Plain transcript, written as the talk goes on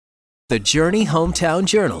The Journey Hometown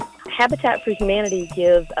Journal. Habitat for Humanity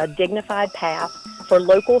gives a dignified path for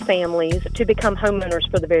local families to become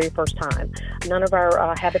homeowners for the very first time. None of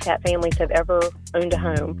our Habitat families have ever owned a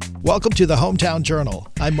home. Welcome to the Hometown Journal.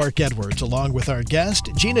 I'm Mark Edwards, along with our guest,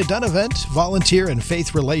 Gina Dunavant, volunteer and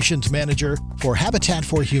faith relations manager for Habitat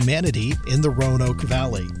for Humanity in the Roanoke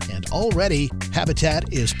Valley. And already,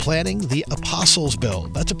 Habitat is planning the Apostles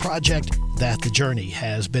Build. That's a project that the Journey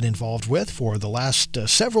has been involved with for the last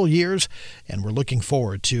several years, and we're looking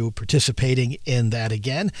forward to participating in that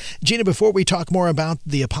again. Gina, before we talk more about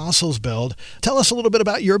the Apostles Build, tell us a little bit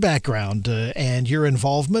about your background and your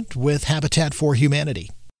involvement with Habitat for Humanity.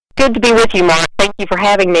 Good to be with you, Mark. Thank you for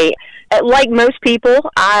having me. Like most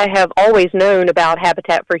people, I have always known about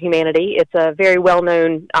Habitat for Humanity. It's a very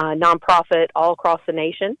well-known nonprofit all across the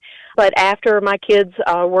nation. But after my kids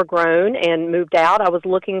were grown and moved out, I was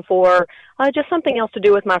looking for just something else to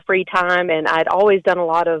do with my free time, and I'd always done a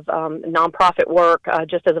lot of nonprofit work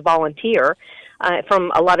just as a volunteer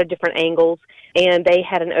from a lot of different angles. And they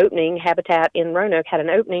had an opening, Habitat in Roanoke had an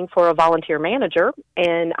opening for a volunteer manager,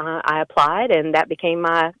 and I applied, and that became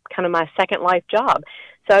my second life job.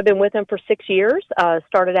 So I've been with them for 6 years,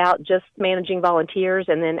 started out just managing volunteers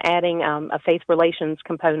and then adding a faith relations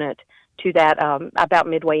component to that about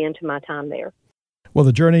midway into my time there. Well,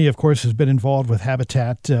 the Journey, of course, has been involved with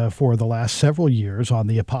Habitat for the last several years on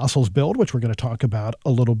the Apostles Build, which we're going to talk about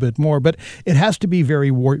a little bit more. But it has to be very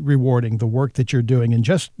rewarding, the work that you're doing, and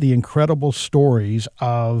just the incredible stories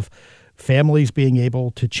of families being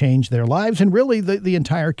able to change their lives. And really, the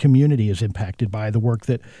entire community is impacted by the work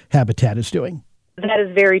that Habitat is doing. That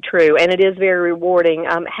is very true, and it is very rewarding.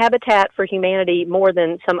 Habitat for Humanity, more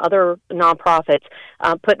than some other nonprofits,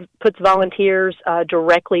 puts volunteers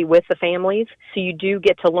directly with the families, so you do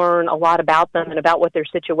get to learn a lot about them and about what their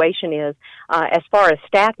situation is. As far as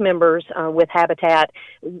staff members with Habitat,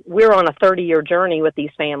 we're on a 30-year journey with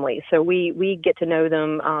these families, so we get to know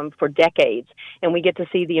them for decades, and we get to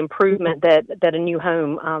see the improvement that a new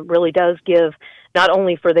home really does give, not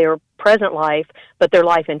only for their present life, but their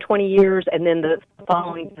life in 20 years and then the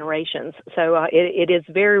following generations. So it is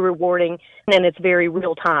very rewarding, and it's very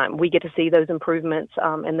real time. We get to see those improvements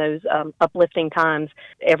and those uplifting times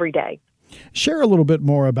every day. Share a little bit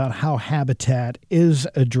more about how Habitat is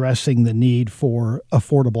addressing the need for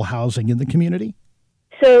affordable housing in the community.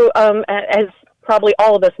 So as probably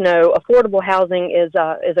all of us know, affordable housing is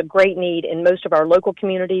a great need in most of our local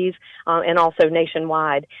communities and also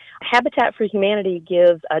nationwide. Habitat for Humanity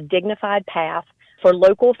gives a dignified path for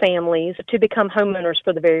local families to become homeowners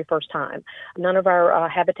for the very first time. None of our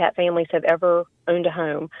Habitat families have ever owned a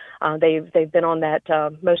home. They've been on that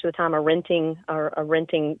most of the time a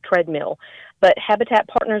renting treadmill. But Habitat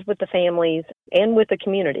partners with the families and with the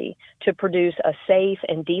community to produce a safe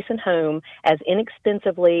and decent home as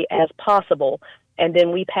inexpensively as possible. And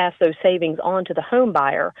then we pass those savings on to the home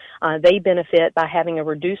buyer. They benefit by having a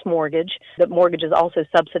reduced mortgage. The mortgage is also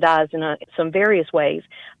subsidized in some various ways,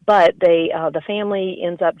 but the family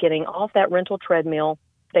ends up getting off that rental treadmill.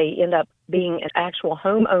 They end up being an actual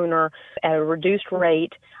homeowner at a reduced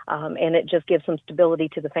rate, and it just gives some stability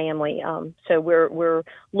to the family. So we're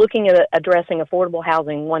looking at addressing affordable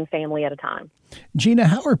housing one family at a time. Gina,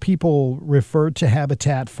 how are people referred to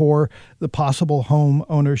Habitat for the possible home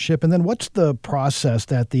ownership? And then what's the process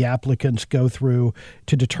that the applicants go through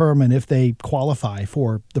to determine if they qualify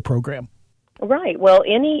for the program? Right. Well,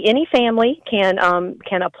 any family can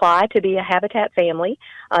apply to be a Habitat family.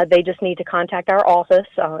 They just need to contact our office,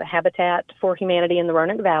 Habitat for Humanity in the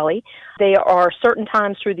Roanoke Valley. There are certain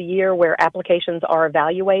times through the year where applications are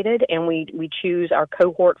evaluated, and we choose our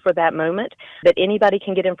cohort for that moment. But anybody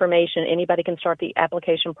can get information. Anybody can start the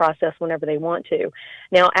application process whenever they want to.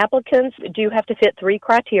 Now, applicants do have to fit 3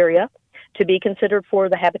 criteria to be considered for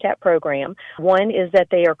the Habitat program. One is that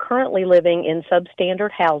they are currently living in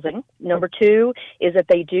substandard housing. Number 2 is that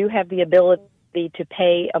they do have the ability to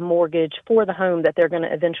pay a mortgage for the home that they're going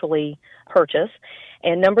to eventually purchase.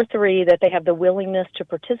 And number 3, that they have the willingness to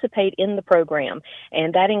participate in the program.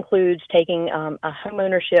 And that includes taking a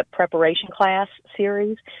homeownership preparation class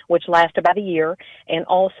series, which lasts about a year, and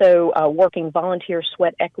also working volunteer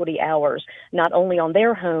sweat equity hours, not only on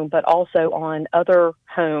their home, but also on other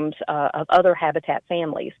homes of other Habitat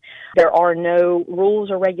families. There are no rules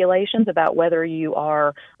or regulations about whether you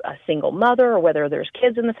are a single mother or whether there's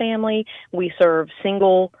kids in the family. We serve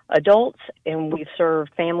single adults, and we serve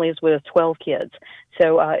families with 12 kids.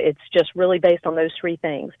 So it's just really based on those three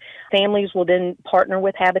things. Families will then partner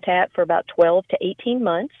with Habitat for about 12 to 18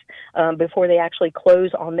 months before they actually close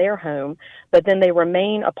on their home, but then they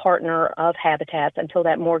remain a partner of Habitat's until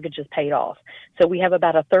that mortgage is paid off. So we have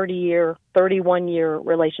about a 31-year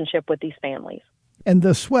relationship with these families. And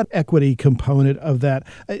the sweat equity component of that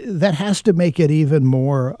has to make it even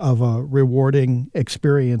more of a rewarding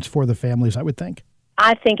experience for the families, I would think.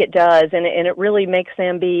 I think it does, and it really makes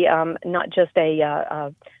them be not just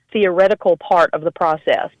a theoretical part of the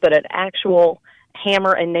process, but an actual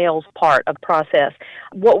hammer and nails part of the process.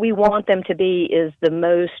 What we want them to be is the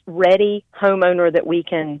most ready homeowner that we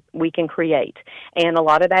can create, and a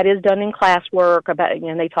lot of that is done in classwork.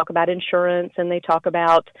 They talk about insurance and they talk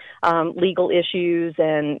about legal issues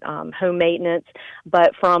and home maintenance.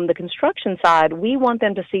 But from the construction side, we want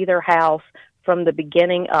them to see their house from the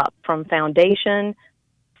beginning up, from foundation,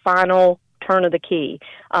 final turn of the key.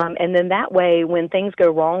 And then that way, when things go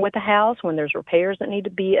wrong with the house, when there's repairs that need to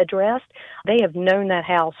be addressed, they have known that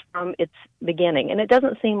house from its beginning. And it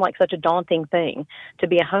doesn't seem like such a daunting thing to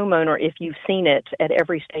be a homeowner if you've seen it at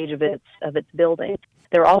every stage of its building.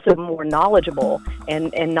 They're also more knowledgeable,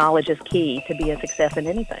 and knowledge is key to be a success in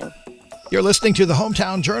anything. You're listening to the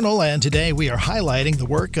Hometown Journal, and today we are highlighting the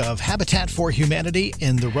work of Habitat for Humanity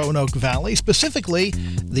in the Roanoke Valley, specifically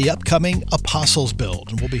the upcoming Apostles Build.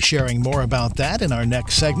 And we'll be sharing more about that in our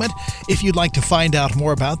next segment. If you'd like to find out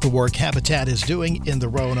more about the work Habitat is doing in the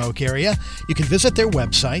Roanoke area, you can visit their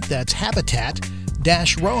website. That's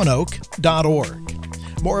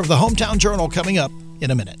habitat-roanoke.org. More of the Hometown Journal coming up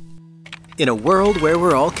in a minute. In a world where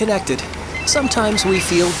we're all connected, sometimes we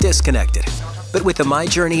feel disconnected. But with the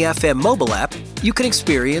MyJourney FM mobile app, you can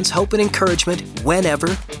experience hope and encouragement whenever,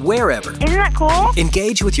 wherever. Isn't that cool?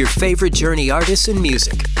 Engage with your favorite Journey artists and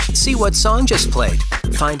music. See what song just played.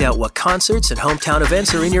 Find out what concerts and hometown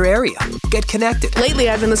events are in your area. Get connected. Lately,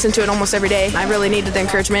 I've been listening to it almost every day. I really needed the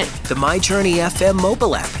encouragement. The MyJourney FM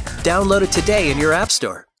mobile app. Download it today in your app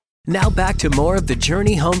store. Now back to more of the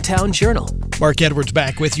Journey Hometown Journal. Mark Edwards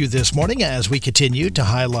back with you this morning as we continue to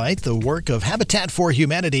highlight the work of Habitat for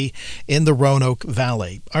Humanity in the Roanoke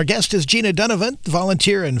Valley. Our guest is Gina Dunavant,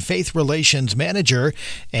 Volunteer and Faith Relations Manager,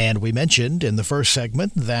 and we mentioned in the first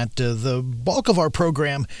segment that the bulk of our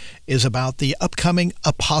program is about the upcoming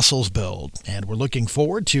Apostles Build, and we're looking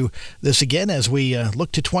forward to this again as we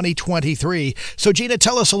look to 2023. So Gina,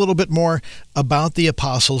 tell us a little bit more about the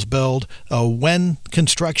Apostles Build, when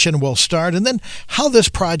construction will start, and then how this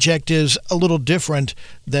project is a little different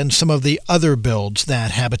than some of the other builds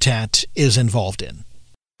that Habitat is involved in.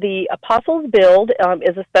 The Apostles Build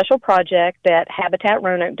is a special project that Habitat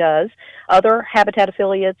Roanoke does. Other Habitat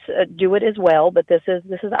affiliates do it as well, but this is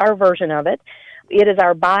our version of it. It is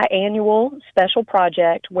our biannual special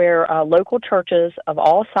project where local churches of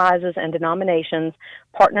all sizes and denominations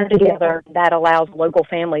partner together. That allows a local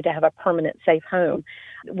family to have a permanent safe home.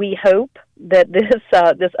 We hope that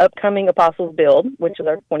this upcoming Apostles Build, which is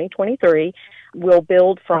our 2023, will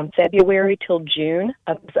build from February till June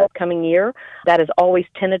of this upcoming year. That is always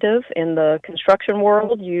tentative in the construction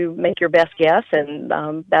world. You make your best guess, and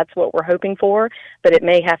that's what we're hoping for, but it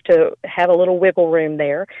may have to have a little wiggle room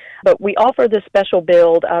there. But we offer this special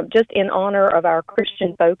build just in honor of our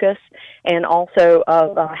Christian focus and also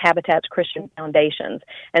of Habitat's Christian foundations.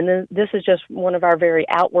 And then this is just one of our very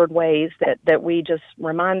outward ways that we just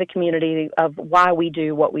remind the community of why we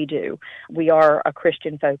do what we do. We are a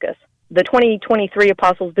Christian focus. The 2023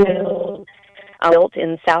 Apostles Build built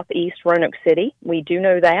in southeast Roanoke City. We do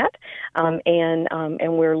know that,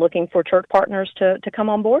 and we're looking for church partners to come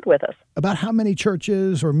on board with us. About how many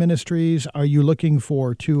churches or ministries are you looking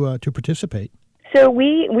for to participate? So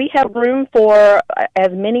we have room for as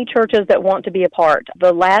many churches that want to be a part.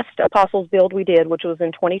 The last Apostles Build we did, which was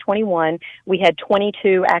in 2021, we had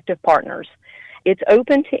 22 active partners. It's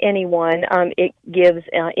open to anyone. It gives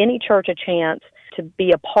any church a chance to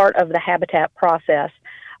be a part of the Habitat process.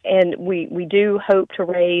 And we do hope to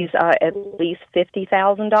raise at least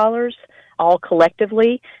 $50,000 all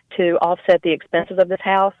collectively to offset the expenses of this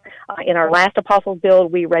house. In our last Apostles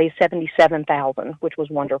Build, we raised $77,000, which was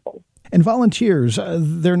wonderful. And volunteers,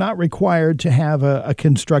 they're not required to have a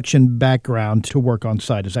construction background to work on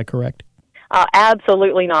site. Is that correct?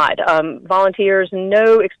 Absolutely not. Volunteers,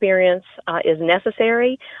 no experience is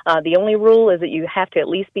necessary. The only rule is that you have to at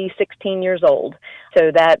least be 16 years old.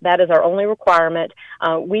 So that is our only requirement.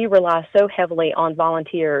 We rely so heavily on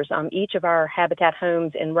volunteers. Each of our Habitat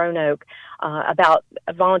homes in Roanoke,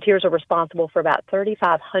 volunteers are responsible for about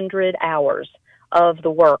 3,500 hours of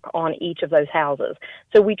the work on each of those houses.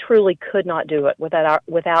 So we truly could not do it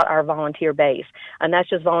without our volunteer base, and that's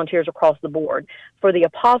just volunteers across the board. For the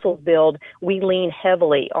Apostles Build, we lean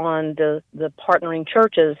heavily on the partnering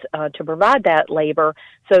churches to provide that labor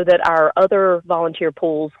so that our other volunteer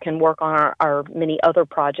pools can work on our many other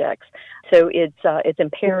projects. So it's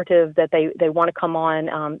imperative that they want to come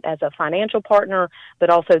on as a financial partner, but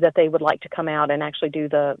also that they would like to come out and actually do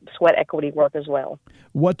the sweat equity work as well.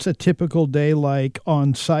 What's a typical day like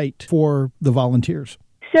on site for the volunteers?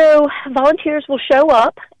 So volunteers will show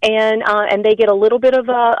up and they get a little bit of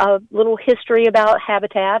a little history about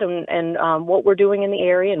Habitat and what we're doing in the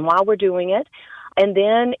area and why we're doing it. And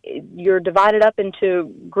then you're divided up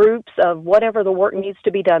into groups of whatever the work needs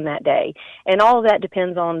to be done that day. And all of that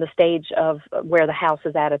depends on the stage of where the house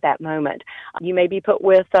is at that moment. You may be put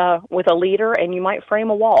with a leader and you might frame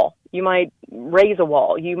a wall. You might raise a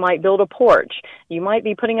wall. You might build a porch. You might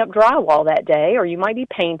be putting up drywall that day, or you might be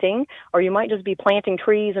painting, or you might just be planting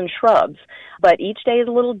trees and shrubs. But each day is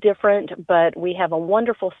a little different, but we have a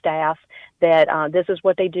wonderful staff that this is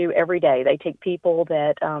what they do every day. They take people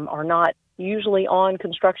that are not usually on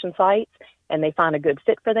construction sites, and they find a good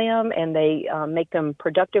fit for them, and they make them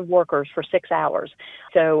productive workers for 6 hours.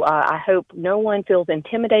 So I hope no one feels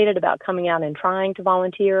intimidated about coming out and trying to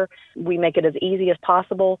volunteer. We make it as easy as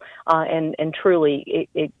possible, and truly,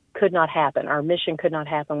 it could not happen. Our mission could not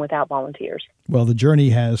happen without volunteers. Well, the Journey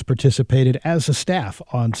has participated as a staff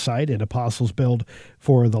on site at Apostles Build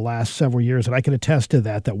for the last several years, and I can attest to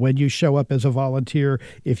that when you show up as a volunteer,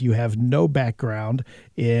 if you have no background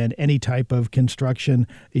in any type of construction,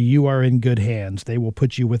 you are in good hands. They will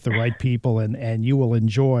put you with the right people, and you will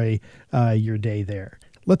enjoy your day there.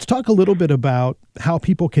 Let's talk a little bit about how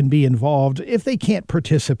people can be involved if they can't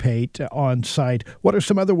participate on site. What are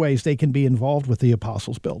some other ways they can be involved with the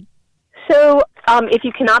Apostles Build? So if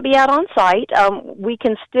you cannot be out on site, you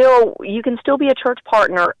can still be a church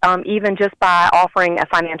partner even just by offering a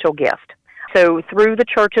financial gift. So through the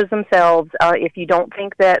churches themselves, if you don't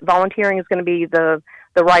think that volunteering is going to be the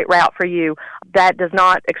right route for you, that does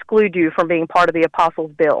not exclude you from being part of the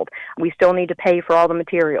Apostles Build. We still need to pay for all the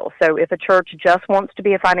materials. So if a church just wants to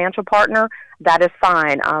be a financial partner, that is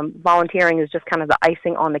fine. Volunteering is just kind of the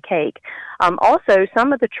icing on the cake. Also,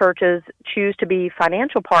 some of the churches choose to be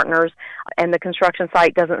financial partners and the construction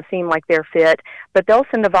site doesn't seem like their fit, but they'll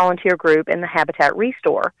send a volunteer group in the Habitat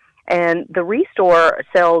Restore. And the Restore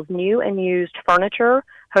sells new and used furniture,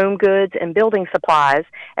 home goods, and building supplies,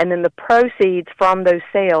 and then the proceeds from those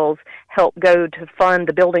sales help go to fund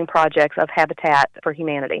the building projects of Habitat for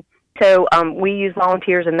Humanity. So we use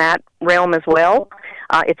volunteers in that realm as well.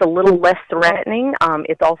 It's a little less threatening.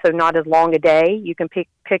 It's also not as long a day. You can pick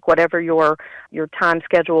whatever your time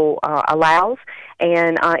schedule allows,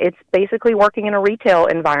 and it's basically working in a retail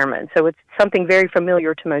environment. So it's something very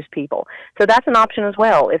familiar to most people. So that's an option as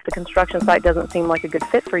well. If the construction site doesn't seem like a good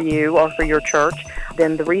fit for you or for your church,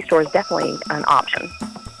 then the Restore is definitely an option.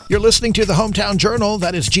 You're listening to the Hometown Journal.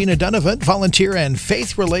 That is Gina Dunavant, Volunteer and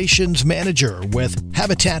Faith Relations Manager with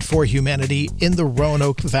Habitat for Humanity in the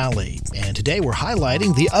Roanoke Valley. And today we're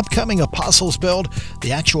highlighting the upcoming Apostles Build.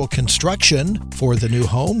 The actual construction for the new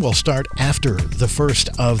home will start after the first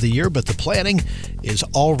of the year, but the planning is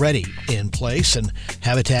already in place, and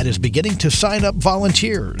Habitat is beginning to sign up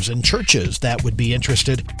volunteers and churches that would be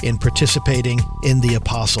interested in participating in the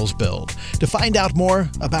Apostles Build. To find out more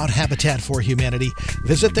about Habitat for Humanity,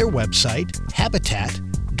 visit their website,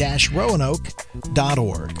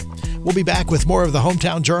 habitat-roanoke.org. We'll be back with more of the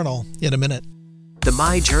Hometown Journal in a minute. The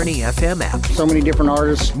My Journey FM app. So many different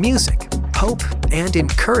artists. Music, hope, and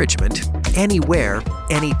encouragement anywhere,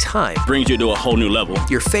 anytime. Brings you to a whole new level.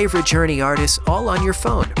 Your favorite Journey artists all on your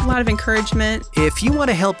phone. A lot of encouragement. If you want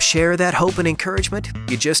to help share that hope and encouragement,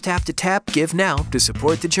 you just have to tap Give Now to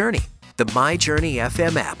support the Journey. The My Journey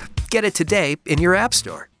FM app. Get it today in your app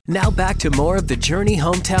store. Now back to more of the Journey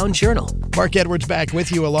Hometown Journal. Mark Edwards back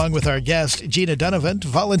with you along with our guest, Gina Dunavant,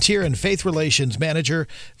 Volunteer and Faith Relations Manager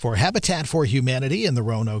for Habitat for Humanity in the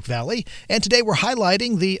Roanoke Valley. And today we're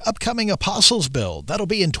highlighting the upcoming Apostles Build. That'll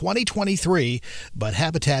be in 2023, but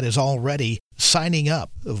Habitat is already signing up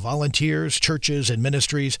volunteers, churches, and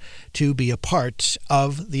ministries to be a part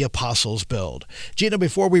of the Apostles Build. Gina,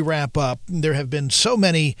 before we wrap up, there have been so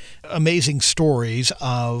many amazing stories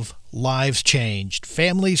of lives changed,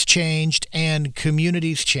 families changed, and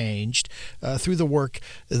communities changed through the work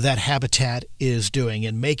that Habitat is doing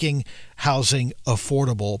in making housing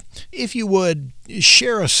affordable. If you would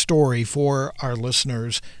share a story for our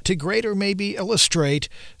listeners to greater maybe illustrate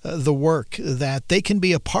the work that they can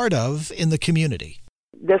be a part of in the community.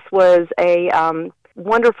 This was a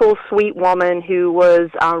wonderful, sweet woman who was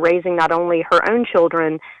raising not only her own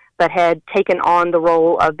children, but had taken on the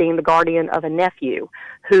role of being the guardian of a nephew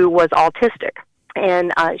who was autistic.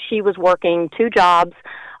 And she was working 2 jobs,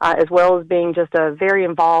 as well as being just a very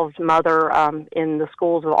involved mother in the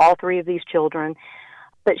schools of all 3 of these children.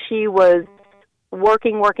 But she was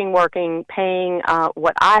working, paying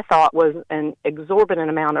what I thought was an exorbitant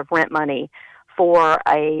amount of rent money for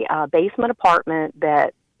a basement apartment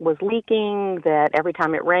that was leaking, that every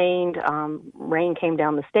time it rained, rain came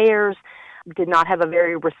down the stairs, did not have a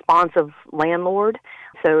very responsive landlord,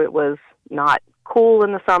 so it was not cool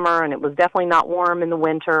in the summer, and it was definitely not warm in the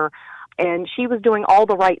winter. And she was doing all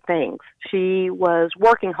the right things. She was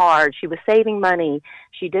working hard. She was saving money.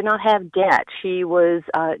 She did not have debt. She was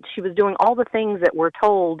doing all the things that we're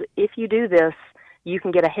told, if you do this, you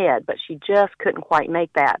can get ahead. But she just couldn't quite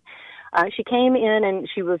make that. She came in and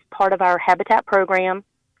she was part of our Habitat program.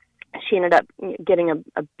 She ended up getting a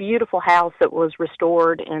beautiful house that was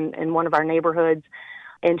restored in one of our neighborhoods.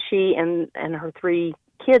 And she and her 3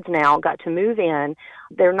 kids now got to move in.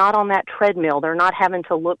 They're not on that treadmill. They're not having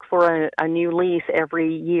to look for a new lease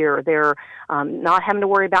every year. They're not having to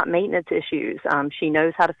worry about maintenance issues. She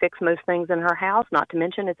knows how to fix most things in her house, not to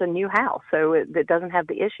mention it's a new house, so it doesn't have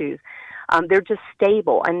the issues. They're just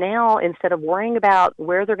stable. And now, instead of worrying about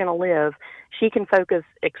where they're going to live, she can focus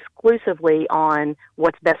exclusively on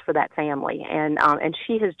what's best for that family. And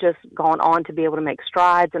she has just gone on to be able to make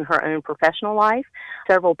strides in her own professional life,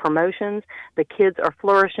 several promotions. The kids are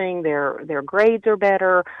flourishing. Their grades are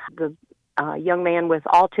better. The young man with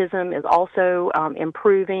autism is also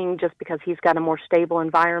improving just because he's got a more stable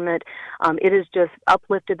environment. It has just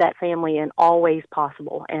uplifted that family in all ways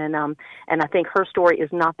possible. And I think her story is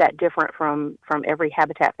not that different from every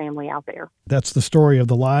Habitat family out there. That's the story of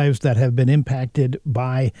the lives that have been impacted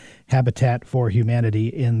by Habitat for Humanity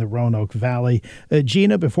in the Roanoke Valley.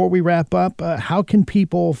 Gina, before we wrap up, how can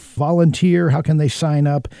people volunteer? How can they sign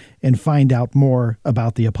up and find out more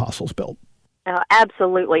about the Apostles Build?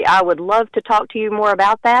 Absolutely. I would love to talk to you more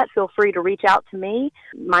about that. Feel free to reach out to me.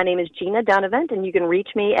 My name is Gina Dunavant, and you can reach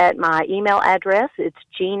me at my email address. It's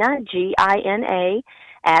Gina, Gina,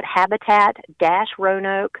 at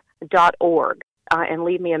habitat-roanoke.org, and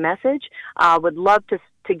leave me a message. I would love to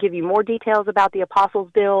give you more details about the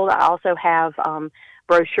Apostles Build. I also have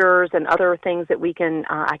brochures and other things that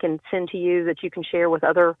I can send to you that you can share with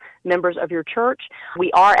other members of your church.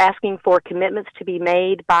 We are asking for commitments to be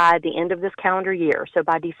made by the end of this calendar year, so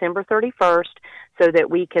by December 31st, so that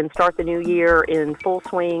we can start the new year in full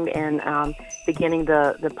swing and beginning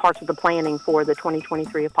the parts of the planning for the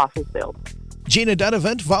 2023 Apostles Build. Gina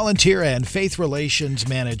Dunavant, Volunteer and Faith Relations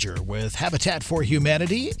Manager with Habitat for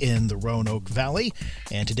Humanity in the Roanoke Valley.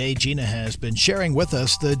 And today, Gina has been sharing with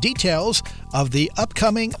us the details of the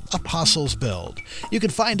upcoming Apostles Build. You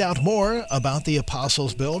can find out more about the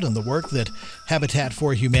Apostles Build and the work that Habitat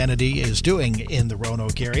for Humanity is doing in the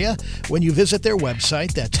Roanoke area when you visit their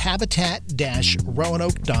website. That's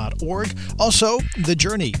habitat-roanoke.org. Also, The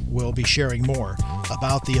Journey will be sharing more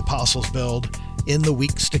about the Apostles Build in the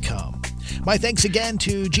weeks to come. My thanks again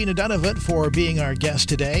to Gina Dunavant for being our guest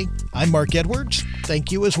today. I'm Mark Edwards. Thank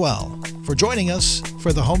you as well for joining us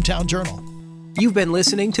for the Hometown Journal. You've been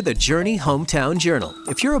listening to the Journey Hometown Journal.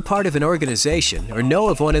 If you're a part of an organization or know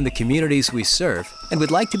of one in the communities we serve and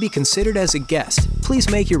would like to be considered as a guest, please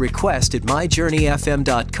make your request at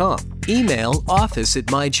myjourneyfm.com. Email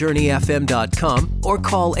office@myjourneyfm.com or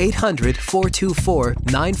call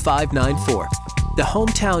 800-424-9594. The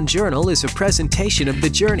Hometown Journal is a presentation of The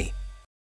Journey,